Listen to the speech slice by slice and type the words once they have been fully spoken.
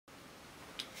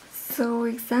So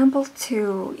example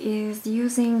 2 is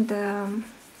using the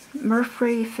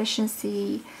Murphree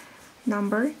efficiency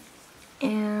number,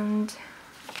 and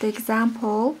the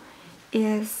example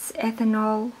is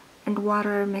ethanol and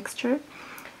water mixture.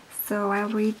 So I'll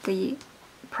read the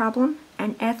problem.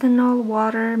 An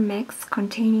ethanol-water mix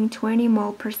containing 20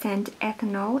 mole percent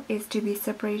ethanol is to be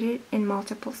separated in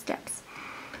multiple steps.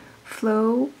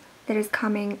 Flow that is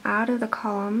coming out of the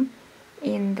column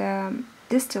in the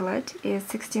distillate is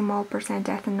 60 mole percent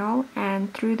ethanol,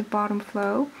 and through the bottom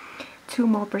flow 2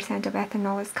 mole percent of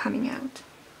ethanol is coming out.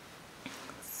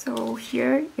 So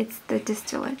here it's the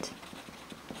distillate.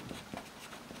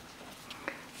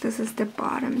 This is the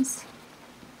bottoms.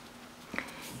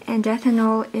 And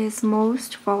ethanol is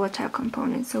most volatile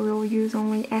component, so we will use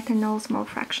only ethanol's mole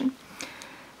fraction.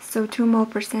 So 2 mole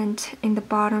percent in the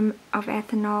bottom of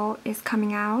ethanol is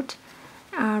coming out.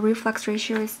 Reflux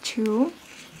ratio is 2.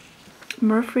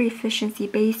 Murphree efficiency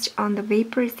based on the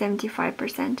vapor is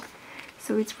 75%.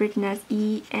 So it's written as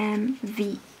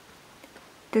EMV.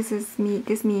 This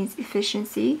means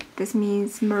efficiency, this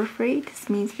means Murphree, this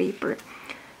means vapor.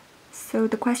 So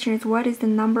the question is, what is the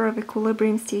number of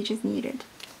equilibrium stages needed?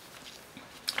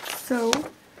 So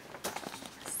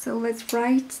let's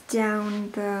write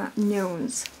down the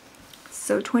knowns.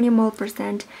 So 20 mole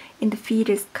percent in the feed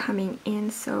is coming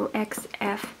in, so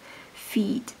XF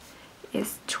feed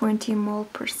is 20 mole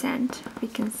percent. We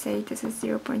can say this is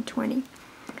 0.20.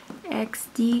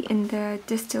 XD in the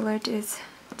distillate is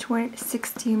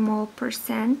 60 mole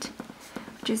percent,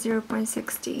 which is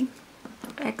 0.60.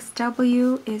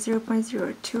 XW is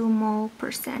 0.02 mole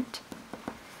percent.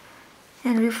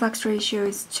 And reflux ratio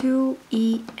is 2.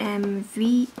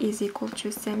 EMV is equal to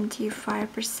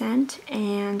 75%,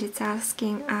 and it's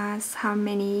asking us how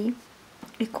many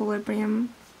equilibrium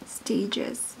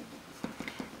stages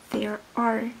there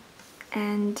are,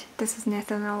 and this is an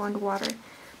ethanol and water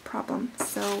problem.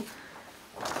 So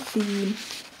the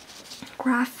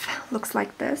graph looks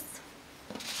like this.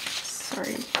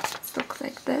 Sorry, it looks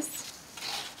like this.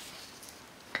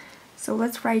 So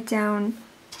let's write down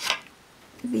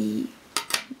the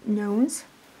knowns.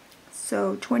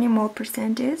 So 20 mole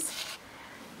percent is,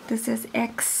 this is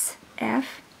XF,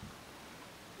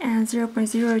 and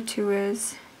 0.02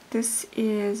 is, this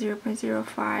is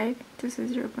 0.05, this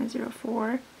is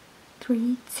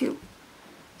 0.0432.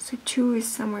 So 2 is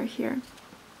somewhere here.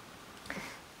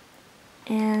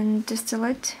 And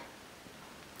distillate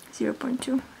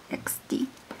 0.2 XD.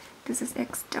 This is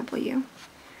XW.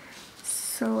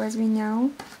 So as we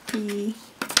know, we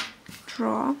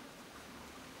draw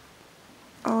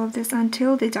all of this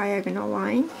until the diagonal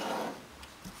line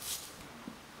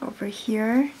over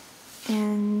here,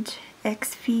 and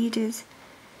X feed is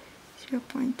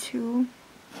 0.2.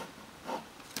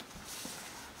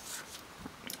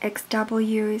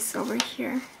 XW is over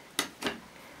here.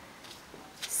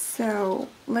 So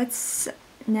let's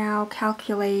now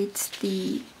calculate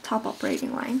the top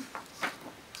operating line.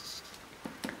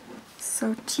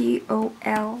 So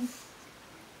TOL,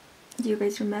 do you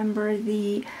guys remember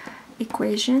the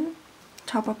equation?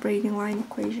 Top operating line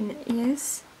equation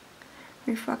is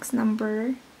reflux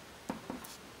number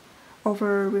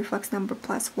over reflux number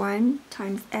plus 1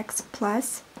 times X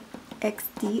plus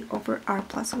XD over R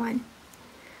plus 1.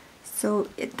 So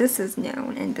this is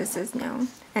known and this is known,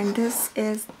 and this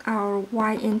is our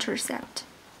y-intercept.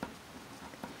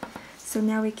 So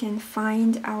now we can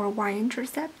find our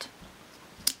y-intercept.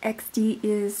 XD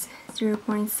is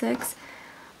 0.6,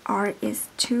 R is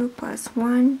 2 plus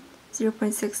 1,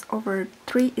 0.6 over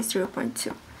 3 is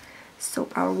 0.2. So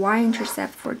our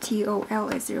y-intercept for TOL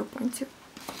is 0.2.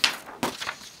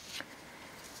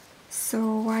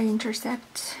 So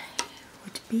y-intercept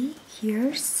would be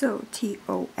here. So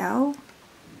TOL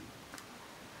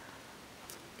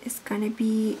is going to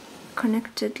be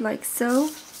connected like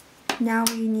so. Now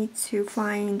we need to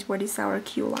find what is our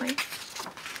Q line.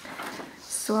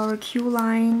 So our Q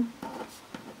line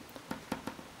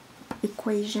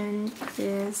equation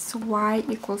is y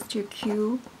equals to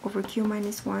Q over Q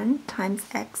minus 1 times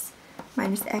X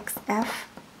minus XF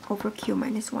over Q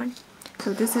minus 1.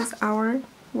 So this is our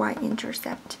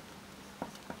y-intercept.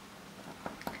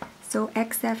 So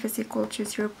XF is equal to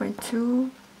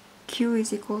 0.2, Q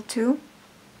is equal to,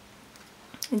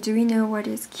 and do we know what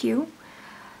is Q?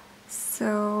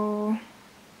 So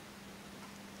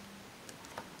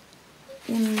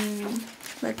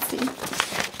let's see.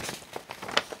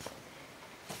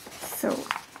 So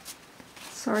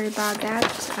sorry about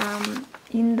that.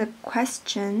 In the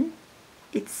question,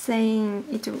 it's saying,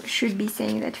 it should be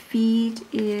saying that feed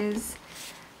is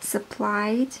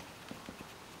supplied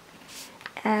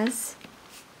as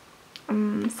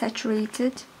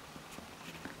saturated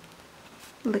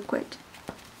liquid.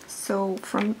 So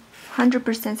from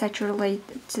 100%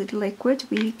 saturated liquid,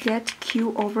 we get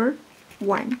Q over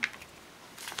 1.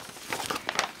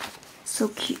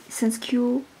 So since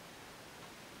Q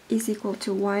is equal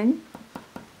to 1,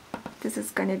 this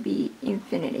is going to be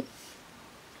infinity,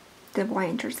 the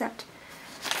y-intercept.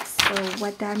 So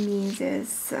what that means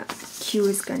is Q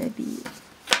is going to be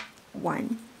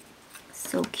 1.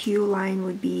 So Q line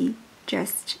would be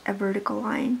just a vertical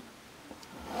line.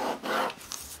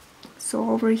 So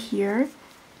over here,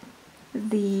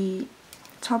 the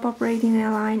top operating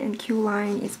line and Q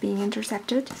line is being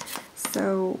intercepted.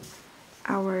 So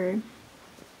our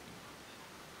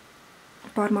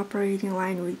bottom operating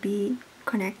line would be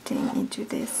connecting into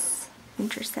this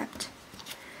intercept.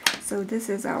 So this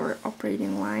is our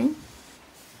operating line.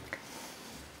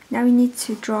 Now we need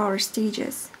to draw our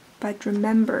stages, but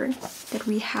remember that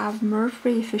we have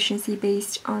Murphree efficiency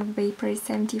based on vapor is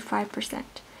 75%.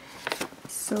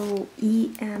 So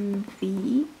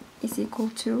EMV is equal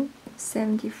to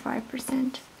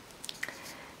 75%.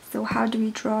 So how do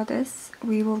we draw this?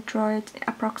 We will draw it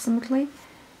approximately.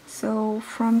 So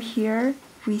from here,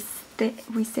 we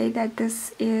say that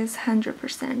this is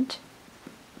 100%.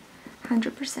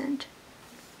 100%.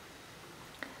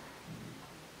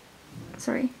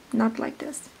 Sorry, not like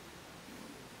this.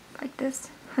 Like this,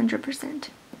 100%.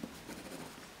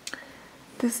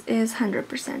 This is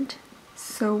 100%.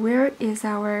 So where is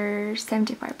our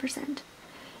 75%?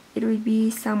 It would be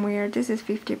somewhere, this is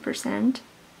 50%.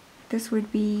 This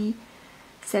would be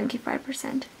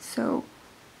 75%. So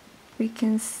we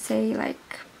can say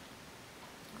like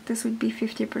this would be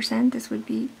 50%, this would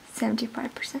be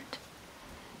 75%.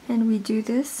 And we do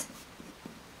this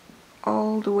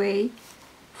all the way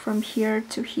from here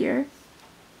to here.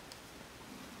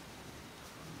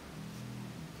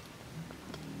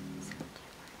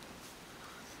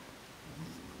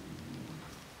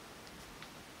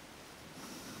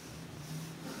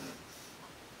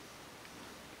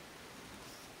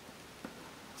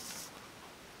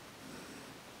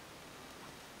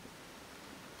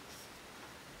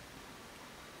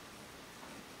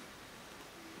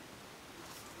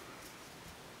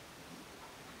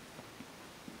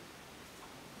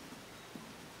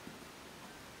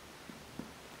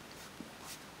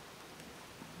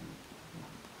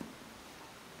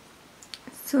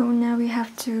 So now we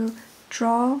have to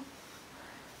draw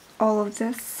all of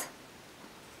this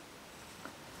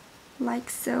like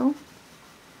so.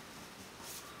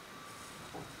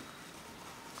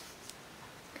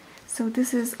 So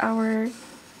this is our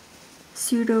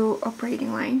pseudo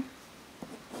operating line.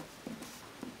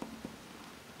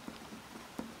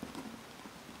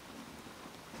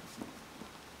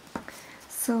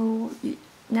 So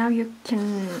now you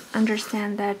can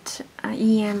understand that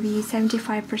EMV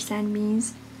 75%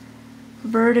 means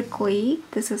vertically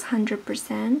this is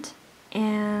 100%,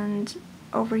 and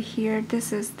over here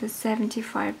this is the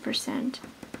 75%,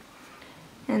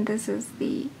 and this is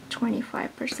the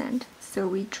 25%. So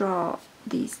we draw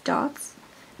these dots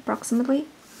approximately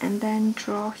and then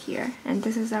draw here, and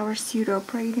this is our pseudo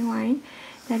operating line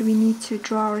that we need to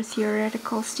draw our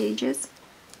theoretical stages.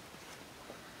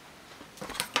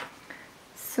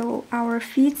 So our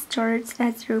feed starts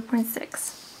at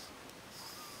 0.6.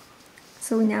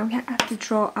 So now we have to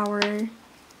draw our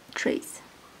trace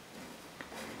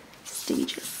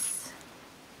stages.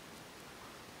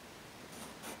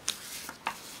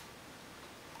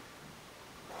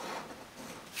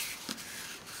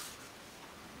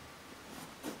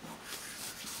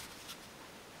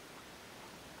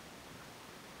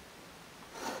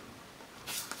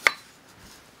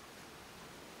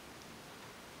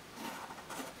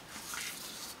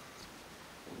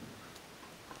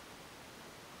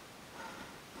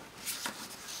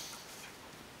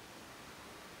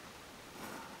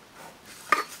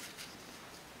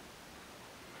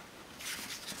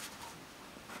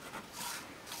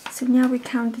 So now we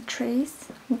count the trace.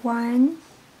 1,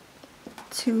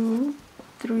 2,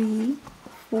 3,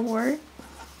 4,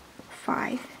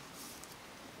 5.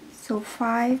 So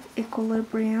 5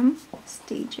 equilibrium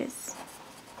stages.